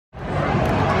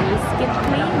it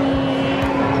cleaning.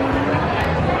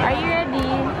 Are you ready?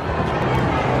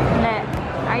 Le,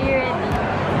 are you ready?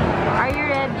 Are you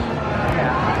ready?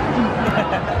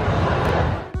 Yeah.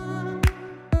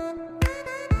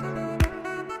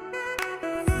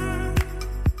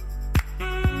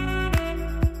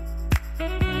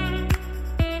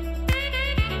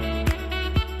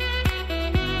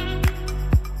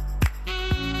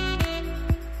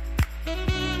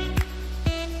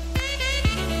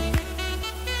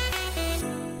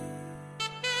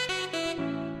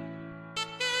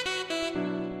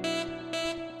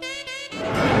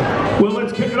 Well,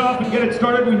 let's kick it off and get it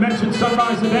started. We mentioned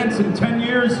Sunrise Events in 10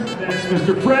 years. That's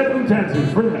Mr. Fred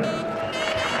Lutenzi for that.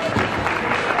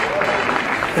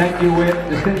 Thank you, Whit.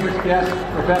 Distinguished guests,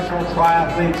 professional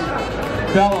triathletes,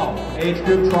 fellow age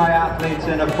group triathletes,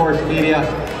 and of course media.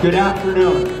 Good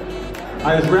afternoon.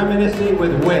 I was reminiscing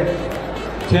with Whit.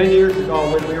 10 years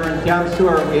ago when we were in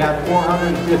Kamsur, we had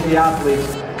 450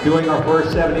 athletes doing our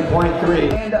first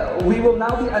 70.3. And we will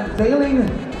now be unveiling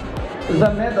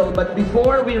the medal, but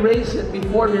before we raise it,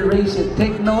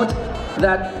 take note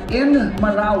that in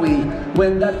Marawi,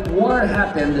 when that war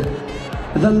happened,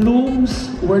 the looms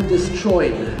were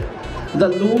destroyed. The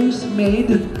looms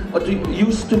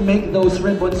used to make those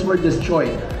ribbons were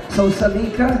destroyed. So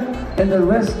Salika and the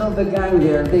rest of the gang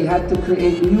there, they had to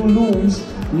create new looms,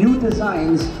 new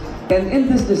designs, and in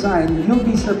this design, you'll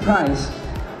be surprised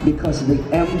because the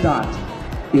M dot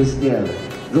is there.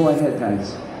 Go ahead,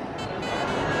 guys.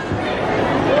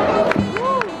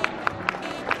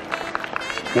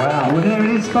 Wow, well there it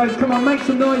is, folks. Come on, make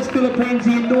some noise, Philippines.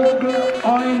 The inaugural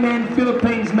IronMan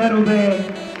Philippines medal there.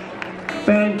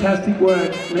 Fantastic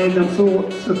work. And I'm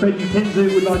sure Sir Fred Lutenzi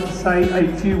would like to say a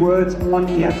few words on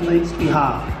the athletes'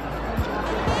 behalf.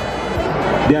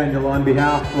 Daniel, on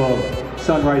behalf of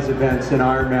Sunrise Events and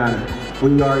Ironman,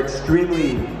 we are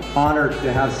extremely honored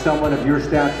to have someone of your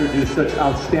stature do such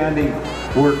outstanding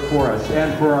work for us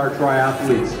and for our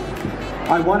triathletes.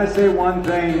 I want to say one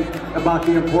thing about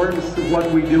the importance of what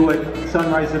we do at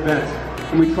Sunrise Events.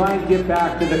 And we try and give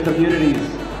back to the communities,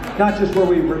 not just where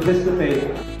we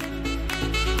participate.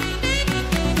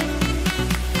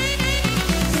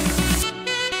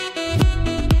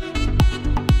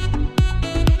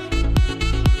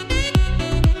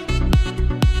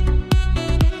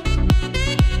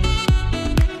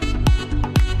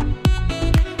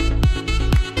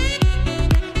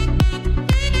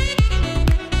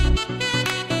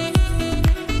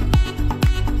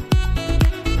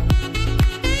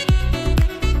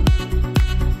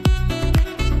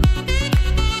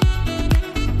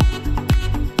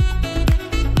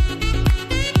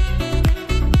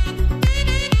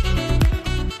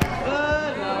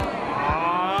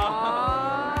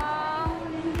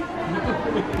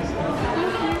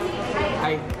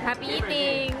 Happy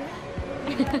eating!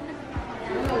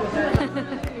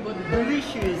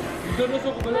 Delicious!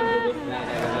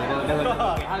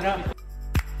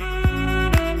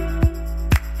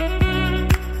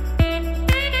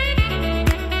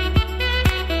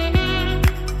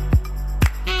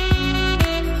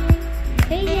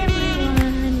 Hey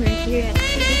everyone! We're here at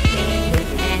Subic Bay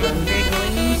and we're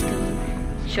going to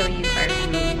show you our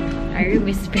room. Our room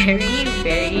is very,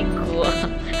 very cool.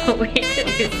 Wait till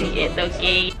you see it,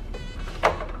 okay?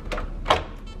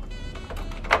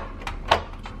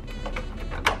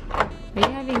 Are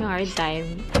you having a hard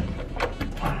time?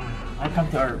 I come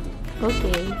to our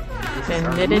Okay. This is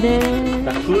our room.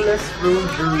 The coolest room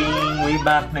during way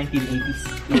back 1980s.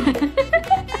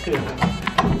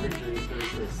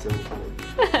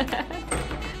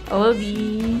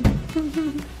 Oldie.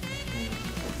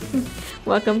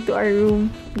 Welcome to our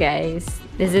room, guys.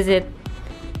 This is it.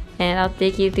 And I'll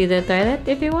take you to the toilet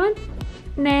if you want.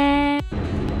 Nah.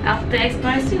 After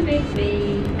explore Subic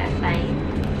Bay at night.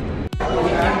 I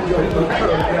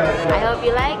hope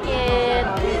you like it.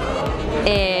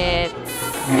 It's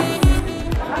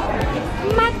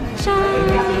matcha.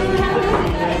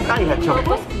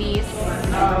 Focus, please.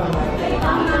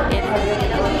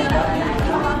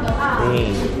 Hey.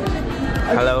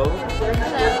 Hello.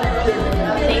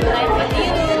 Take time with you.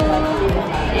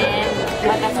 And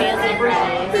what a fail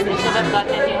surprise. You should have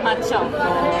gotten you hot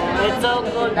chocolate. It's so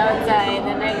cold outside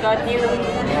and I got you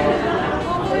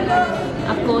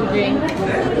a cold drink.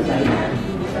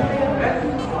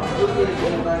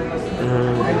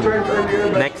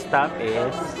 Next stop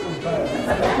is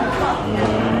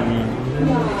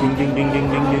ding ding ding ding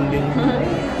ding ding ding.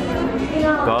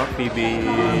 Coffee Bean.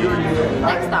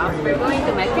 Next stop, we're going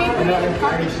to my favorite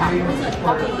coffee shop,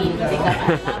 Coffee Bean,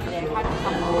 because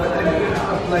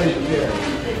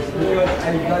I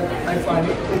love their hot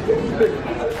chocolate.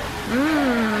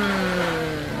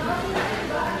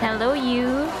 Hello,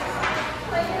 you.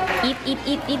 Eat, eat,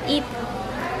 eat, eat, eat.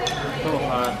 So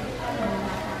hot.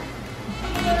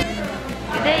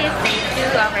 Today is day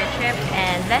 2 of our trip,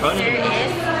 and Lester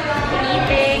is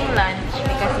eating lunch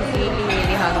because he's really,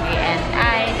 really hungry, and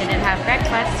I didn't have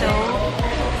breakfast, so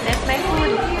that's my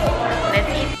food.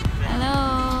 Let's eat.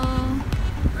 Hello.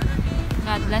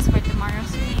 God bless for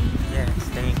tomorrow's day. Yes,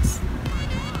 thanks.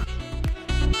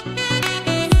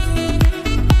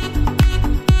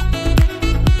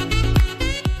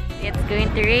 It's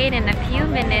going to rain in a few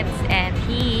minutes, and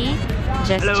he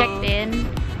just checked in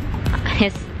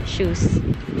his shoes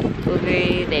over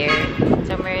there,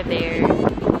 somewhere there,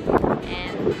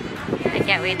 and I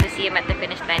can't wait to see him at the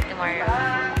finish line tomorrow.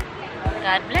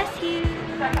 God bless you.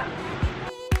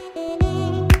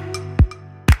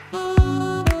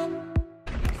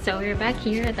 So we're back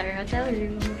here at our hotel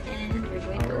room, and we're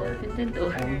going to open the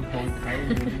door.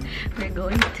 We're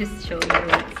going to show you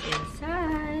what's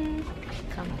inside.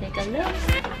 Come take a look.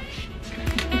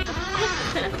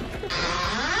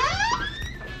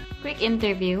 Quick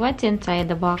interview. What's inside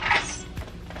the box?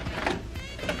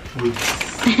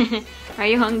 Are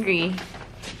you hungry?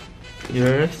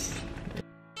 Yes.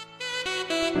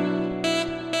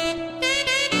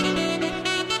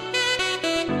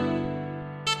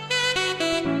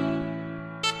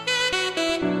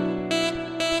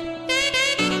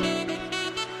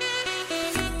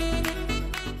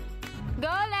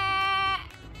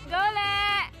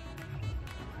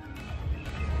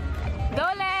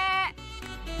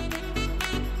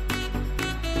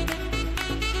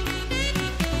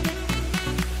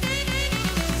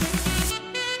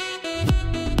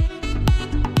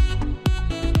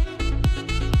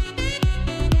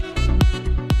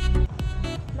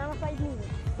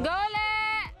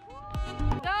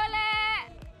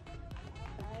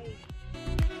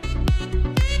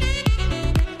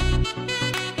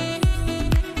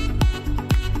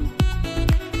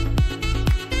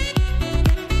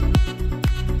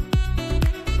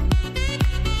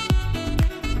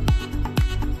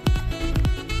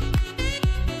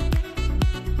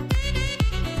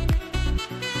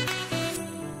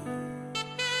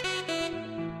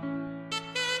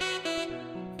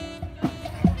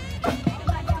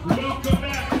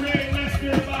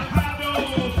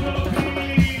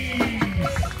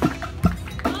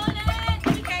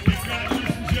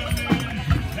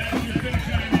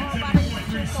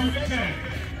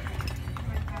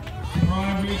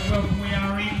 We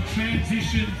are in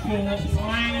transition for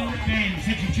IronMan,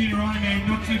 Century Tuna IronMan,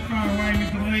 not too far away we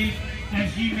believe.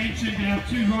 As you mentioned, our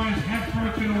 2 riders have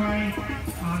broken away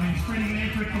and spreading an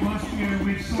effort from Austria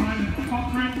with Simon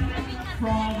Cochrane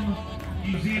from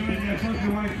New Zealand. They're broken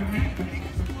away from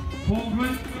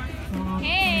Baldwin.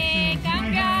 Hey,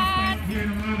 congrats! Here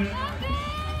in a moment.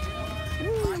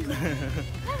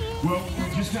 Well, we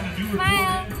just got a new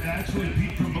report, actually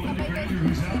Pete from Belinda Granger,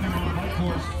 who's out there on the bike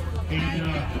course, and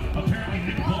apparently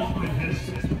Nick Baldwin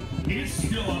is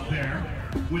still up there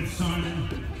with Simon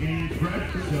and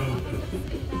Brett, so...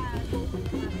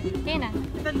 Kena,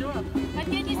 what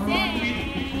can you say?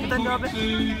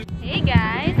 Hey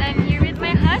guys, I'm here with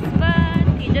my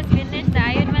husband. He just finished the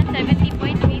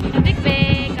IronMan70.3 Subic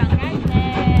Bay. Congrats!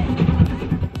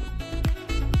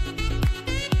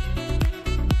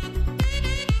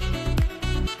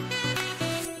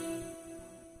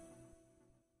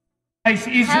 Is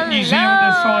New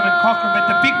Zealander Simon Cochrane, but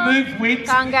the big move wins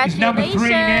is number 3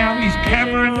 now, is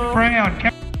Cameron Brown.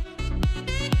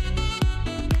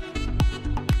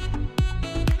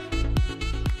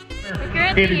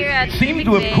 It seems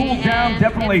to have cooled down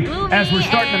definitely as we're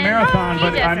starting the marathon,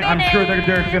 but I'm sure they're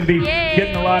going to be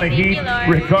getting a lot of heat.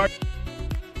 Regardless,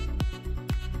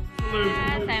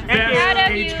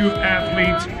 best age group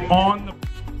athletes on the.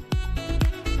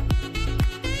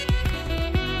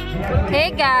 Hey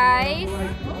guys,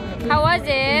 how was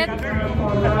it?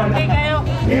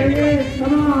 Here it is,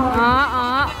 come on.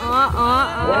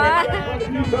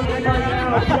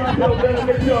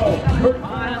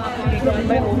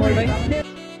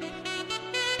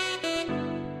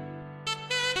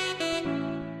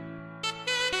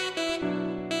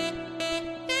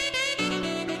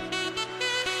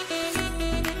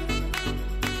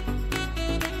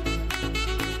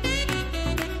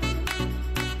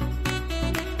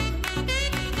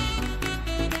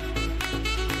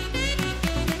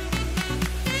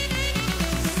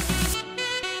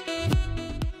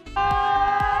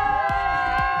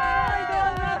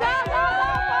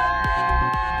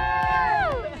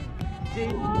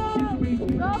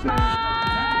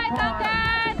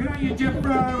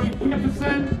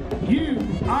 Jefferson, you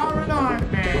are an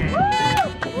Ironman. Woo!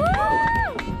 Woo!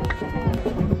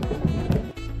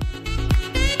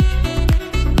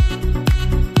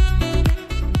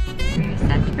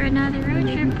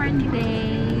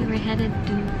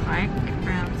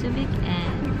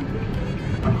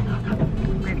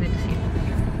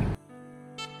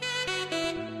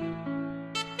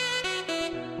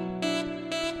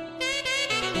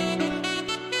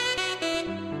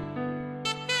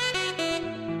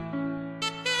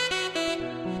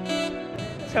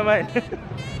 naman.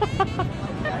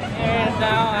 And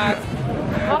now at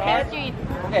Walking Street.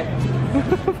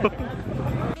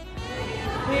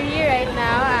 We're here right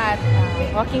now at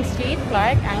Walking Street,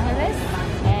 Clark, Angeles,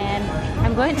 and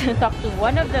I'm going to talk to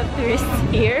one of the tourists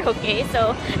here. Okay,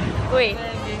 so wait.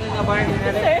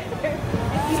 Sir,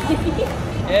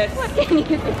 yes, what can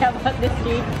you say about the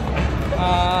street?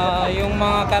 yung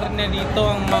mga karne dito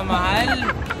ang mamahal.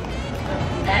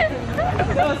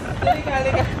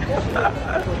 Halika.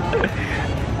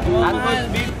 Angus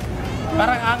beef.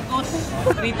 Parang Angus.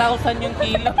 3,000 yung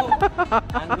kilo.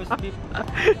 Angus beef.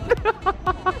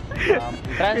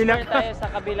 Transfer tayo sa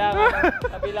kabilang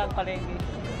palengke.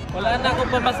 Wala na akong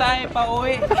pamasahe pa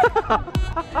uwi.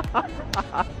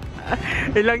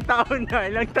 Ilang taon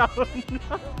na. Isang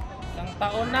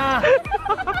taon na.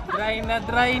 Dry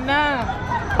na.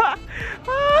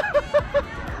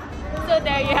 So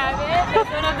there you have it. That's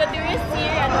one of the tourists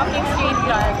here at Walking Street,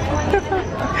 Clark.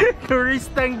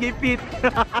 Turistang gipit.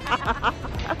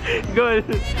 Gol.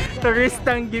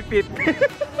 Turistang gipit. I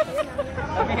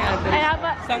have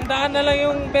a... 100 na lang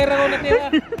yung pera ko natira.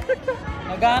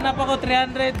 Naghahanap ako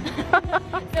 300.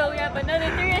 So we have another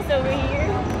tourist over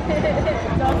here.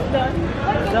 Don.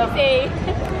 What can you say?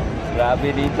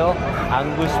 Grabe dito,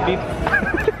 Angus beef.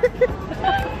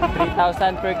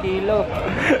 3,000 per kilo.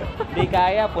 Di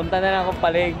kaya, punta na lang akong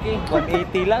palengke.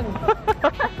 180 lang.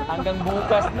 Hanggang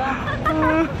bukas na.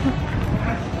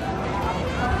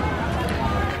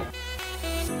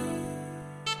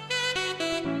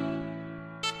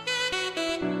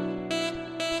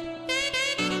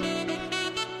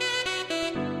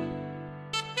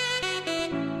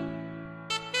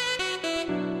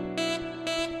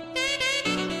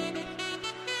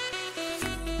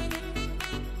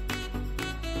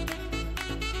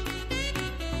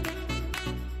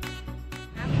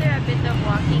 After a bit of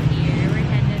walking here, we're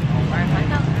headed to our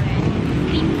hotel and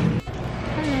sleep.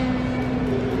 Hello.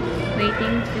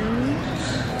 Waiting to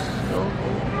go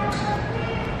home.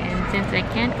 And since I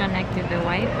can't connect to the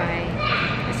Wi-Fi,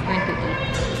 I'm just going to eat.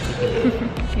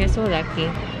 You're so lucky.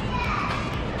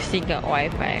 She got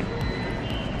Wi-Fi.